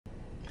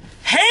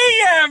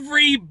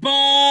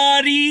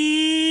everybody!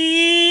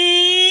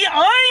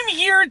 I'm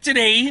here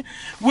today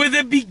with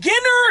a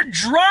beginner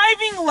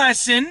driving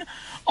lesson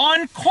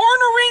on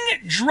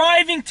cornering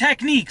driving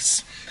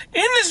techniques.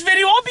 In this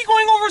video, I'll be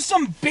going over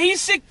some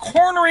basic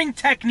cornering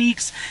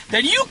techniques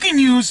that you can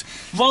use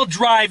while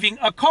driving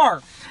a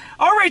car.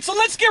 Alright, so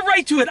let's get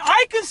right to it.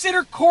 I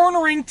consider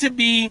cornering to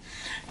be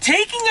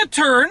taking a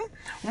turn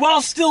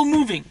while still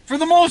moving, for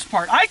the most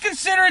part. I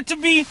consider it to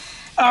be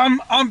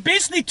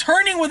basically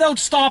turning without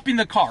stopping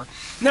the car.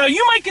 Now,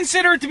 you might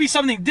consider it to be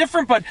something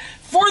different, but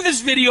for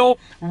this video,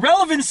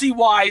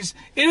 relevancy-wise,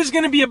 it is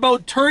going to be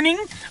about turning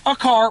a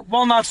car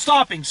while not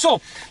stopping. So,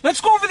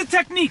 let's go over the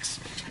techniques.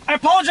 I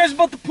apologize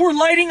about the poor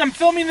lighting. I'm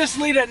filming this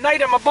late at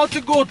night. I'm about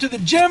to go to the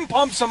gym,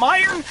 pump some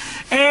iron,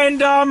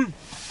 and I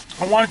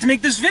wanted to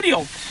make this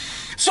video.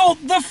 So,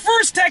 the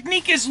first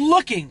technique is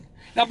looking.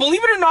 Now,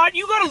 believe it or not,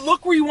 you got to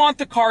look where you want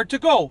the car to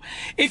go.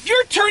 If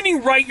you're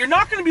turning right, you're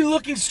not going to be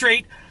looking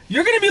straight.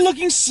 You're going to be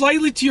looking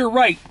slightly to your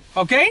right,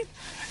 okay?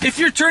 If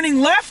you're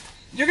turning left,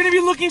 you're going to be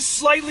looking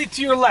slightly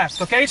to your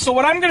left, okay? So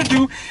what I'm going to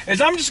do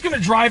is I'm just going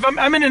to drive.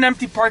 I'm in an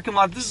empty parking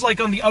lot. This is like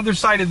on the other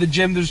side of the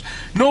gym. There's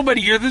nobody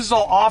here. This is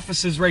all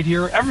offices right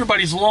here.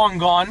 Everybody's long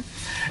gone.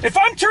 If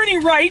I'm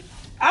turning right,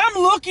 I'm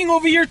looking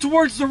over here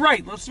towards the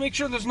right. Let's make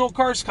sure there's no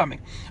cars coming,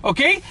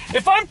 okay?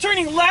 If I'm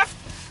turning left,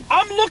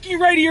 I'm looking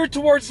right here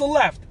towards the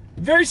left.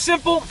 Very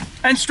simple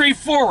and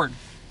straightforward.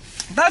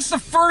 That's the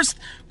first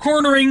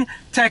cornering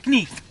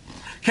technique.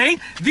 Okay,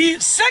 the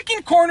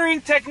second cornering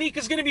technique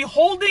is going to be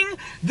holding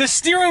the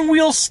steering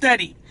wheel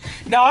steady.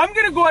 Now, I'm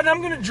going to go ahead and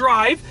I'm going to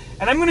drive,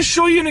 and I'm going to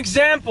show you an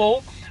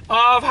example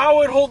of how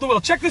I would hold the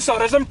wheel. Check this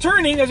out. As I'm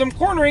turning, as I'm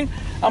cornering,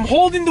 I'm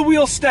holding the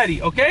wheel steady,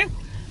 okay?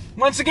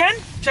 Once again,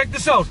 check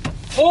this out.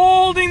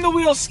 Holding the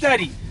wheel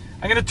steady.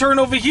 I'm going to turn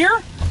over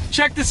here.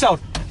 Check this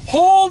out.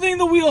 Holding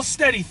the wheel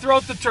steady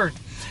throughout the turn.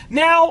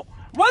 Now,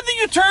 whether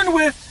you turn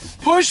with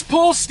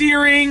push-pull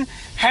steering,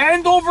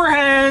 hand over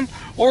hand,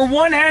 or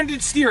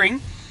one-handed steering,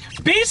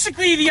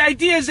 basically the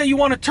idea is that you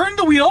want to turn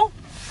the wheel,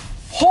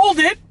 hold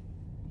it,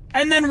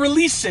 and then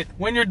release it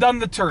when you're done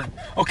the turn,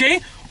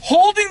 okay?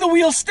 Holding the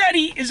wheel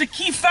steady is a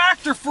key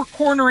factor for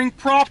cornering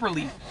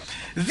properly.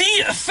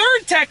 The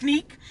third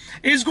technique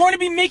is going to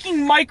be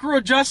making micro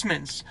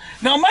adjustments.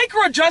 Now,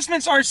 micro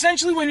adjustments are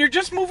essentially when you're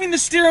just moving the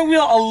steering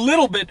wheel a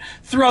little bit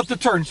throughout the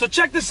turn. So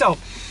check this out.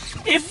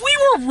 If we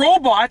were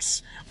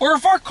robots, or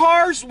if our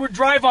cars would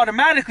drive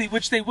automatically,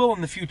 which they will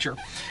in the future,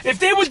 if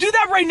they would do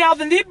that right now,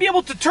 then they'd be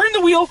able to turn the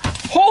wheel,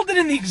 hold it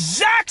in the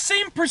exact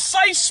same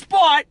precise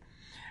spot,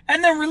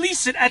 and then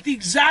release it at the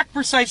exact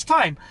precise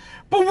time.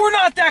 But we're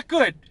not that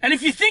good. And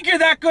if you think you're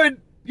that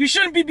good, you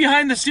shouldn't be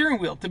behind the steering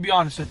wheel, to be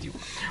honest with you.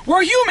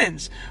 We're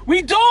humans.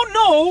 We don't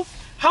know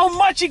how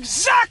much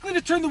exactly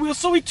to turn the wheel,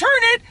 so we turn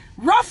it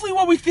roughly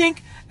what we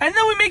think, and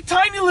then we make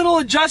tiny little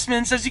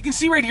adjustments. As you can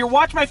see right here,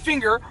 watch my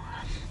finger.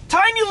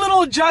 Tiny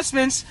little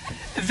adjustments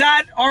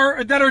that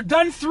are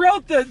done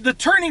throughout the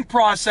turning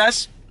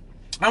process.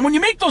 And when you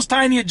make those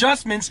tiny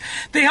adjustments,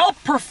 they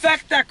help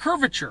perfect that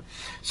curvature.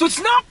 So it's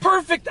not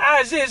perfect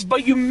as is,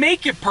 but you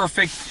make it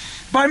perfect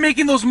by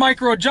making those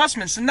micro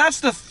adjustments. And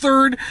that's the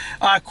third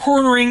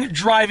cornering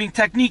driving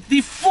technique. The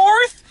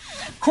fourth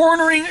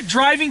cornering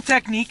driving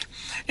technique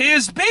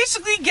is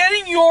basically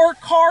getting your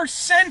car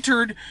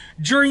centered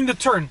during the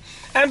turn.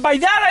 And by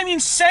that, I mean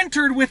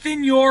centered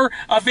within your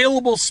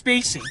available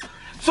spacing.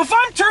 So if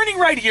I'm turning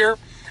right here,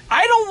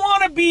 I don't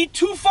want to be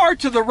too far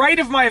to the right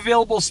of my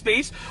available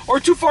space or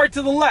too far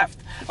to the left,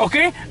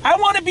 okay? I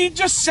want to be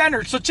just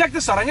centered. So check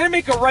this out. I'm going to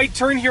make a right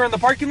turn here in the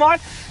parking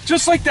lot,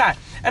 just like that.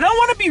 And I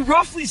want to be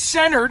roughly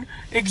centered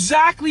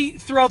exactly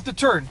throughout the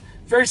turn.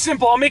 Very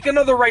simple. I'll make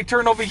another right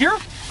turn over here,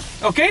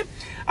 okay?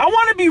 I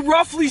want to be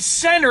roughly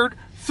centered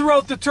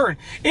throughout the turn.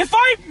 If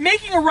I'm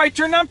making a right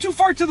turn and I'm too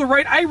far to the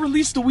right, I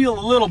release the wheel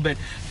a little bit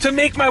to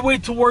make my way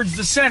towards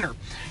the center.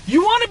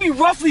 You want to be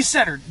roughly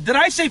centered. Did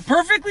I say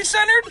perfectly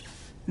centered?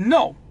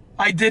 No,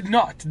 I did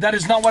not. That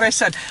is not what I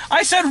said.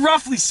 I said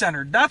roughly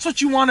centered. That's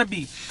what you want to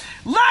be.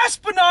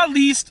 Last but not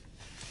least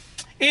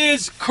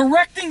is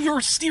correcting your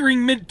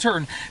steering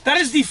mid-turn. That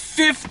is the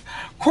fifth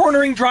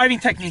cornering driving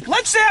technique.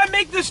 Let's say I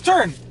make this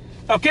turn,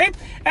 okay?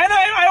 And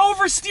I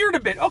oversteered a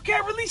bit. Okay,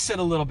 I release it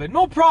a little bit.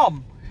 No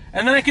problem.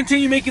 And then I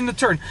continue making the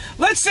turn.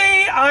 Let's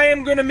say I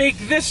am going to make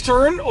this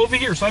turn over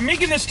here. So I'm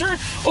making this turn.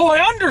 Oh, I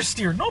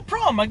understeered. No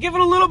problem. I give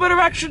it a little bit of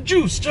extra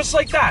juice, just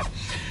like that.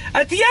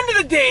 At the end of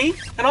the day,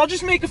 and I'll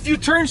just make a few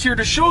turns here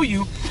to show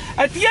you,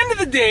 at the end of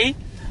the day,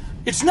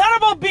 it's not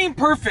about being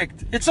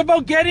perfect. It's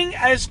about getting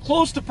as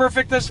close to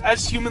perfect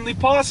as humanly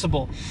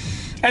possible.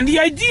 And the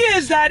idea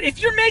is that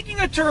if you're making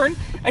a turn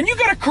and you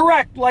got to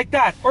correct like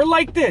that, or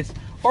like this,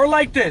 or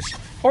like this,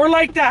 or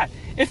like that,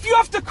 if you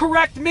have to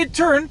correct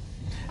mid-turn,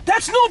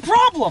 that's no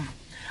problem.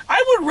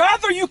 I would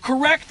rather you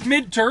correct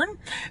mid-turn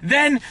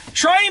than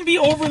try and be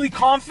overly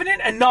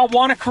confident and not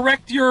want to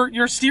correct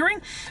your steering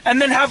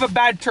and then have a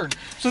bad turn.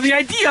 So the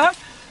idea,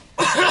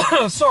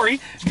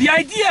 the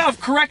idea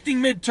of correcting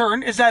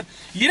mid-turn is that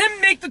you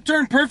didn't make the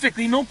turn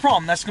perfectly, no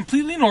problem. That's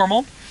completely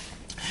normal.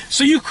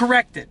 So you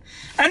correct it.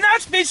 And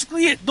that's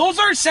basically it. Those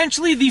are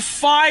essentially the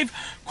 5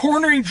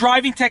 cornering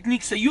driving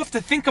techniques that you have to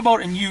think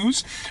about and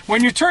use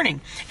when you're turning.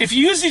 If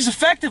you use these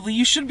effectively,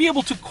 you should be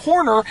able to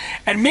corner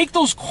and make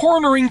those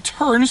cornering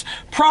turns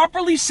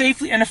properly,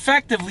 safely, and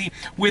effectively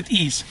with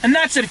ease. And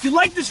that's it. If you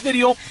like this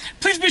video,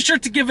 please be sure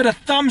to give it a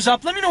thumbs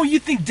up. Let me know what you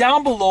think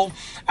down below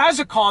as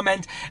a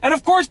comment. And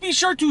of course, be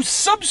sure to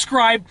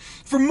subscribe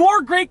for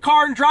more great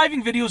car and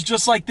driving videos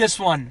just like this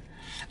one.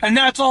 And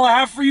that's all I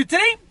have for you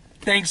today.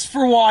 Thanks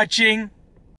for watching.